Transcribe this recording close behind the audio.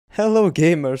Hello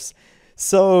gamers.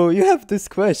 So you have this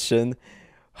question,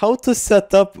 how to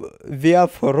set up VR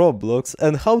for Roblox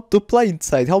and how to play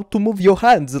inside, how to move your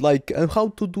hands like and how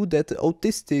to do that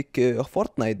autistic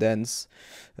Fortnite dance.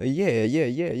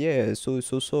 Yeah.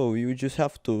 So you just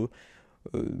have to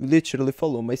literally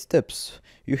follow my steps.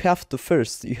 You have to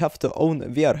own a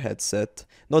VR headset,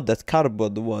 not that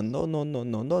cardboard one. No,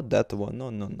 not that one.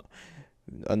 No.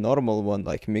 A normal one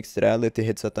like mixed reality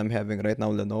headset I'm having right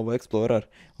now, Lenovo Explorer,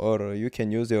 or you can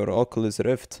use your Oculus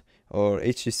Rift or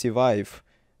HTC Vive,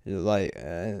 like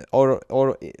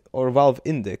or Valve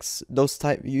Index. Those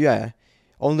type, yeah.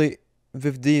 Only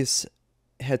with these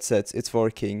headsets it's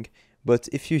working. But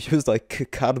if you use like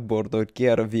cardboard or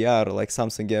Gear VR, like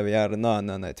Samsung Gear VR, no,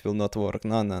 it will not work.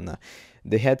 No.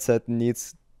 The headset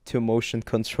needs two motion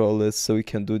controllers so we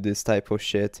can do this type of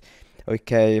shit.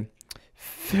 Okay.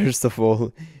 First of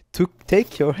all, to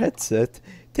take your headset,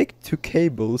 take two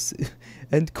cables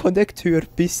and connect to your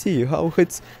PC. How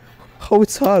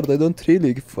it's hard? I don't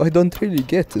really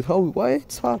get it. Why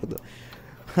it's hard?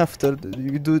 After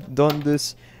you done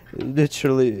this,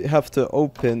 literally have to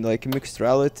open like mixed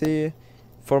reality.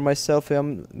 For myself,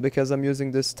 because I'm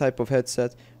using this type of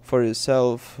headset. For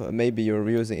yourself, maybe you're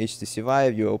using HTC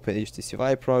Vive. You open HTC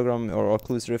Vive program or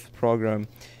Oculus Rift program.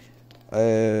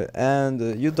 And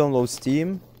you download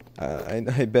Steam.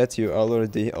 I bet you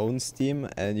already own Steam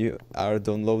and you are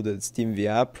downloaded Steam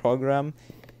VR program.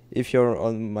 If you're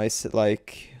on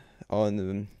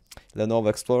on Lenovo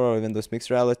Explorer or Windows Mixed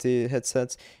Reality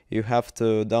headsets, you have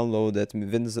to download that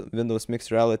Windows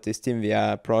Mixed Reality Steam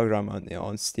VR program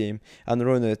on Steam and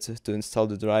run it to install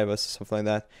the drivers, stuff like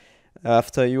that.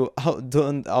 After you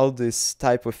done all these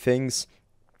type of things,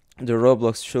 the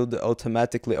Roblox should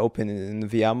automatically open in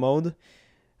VR mode,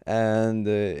 and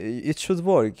it should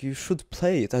work. You should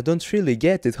play it. I don't really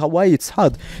get it. Why it's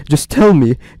hard? Just tell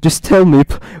me,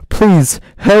 please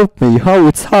help me. How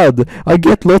it's hard? I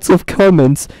get lots of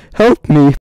comments. Help me.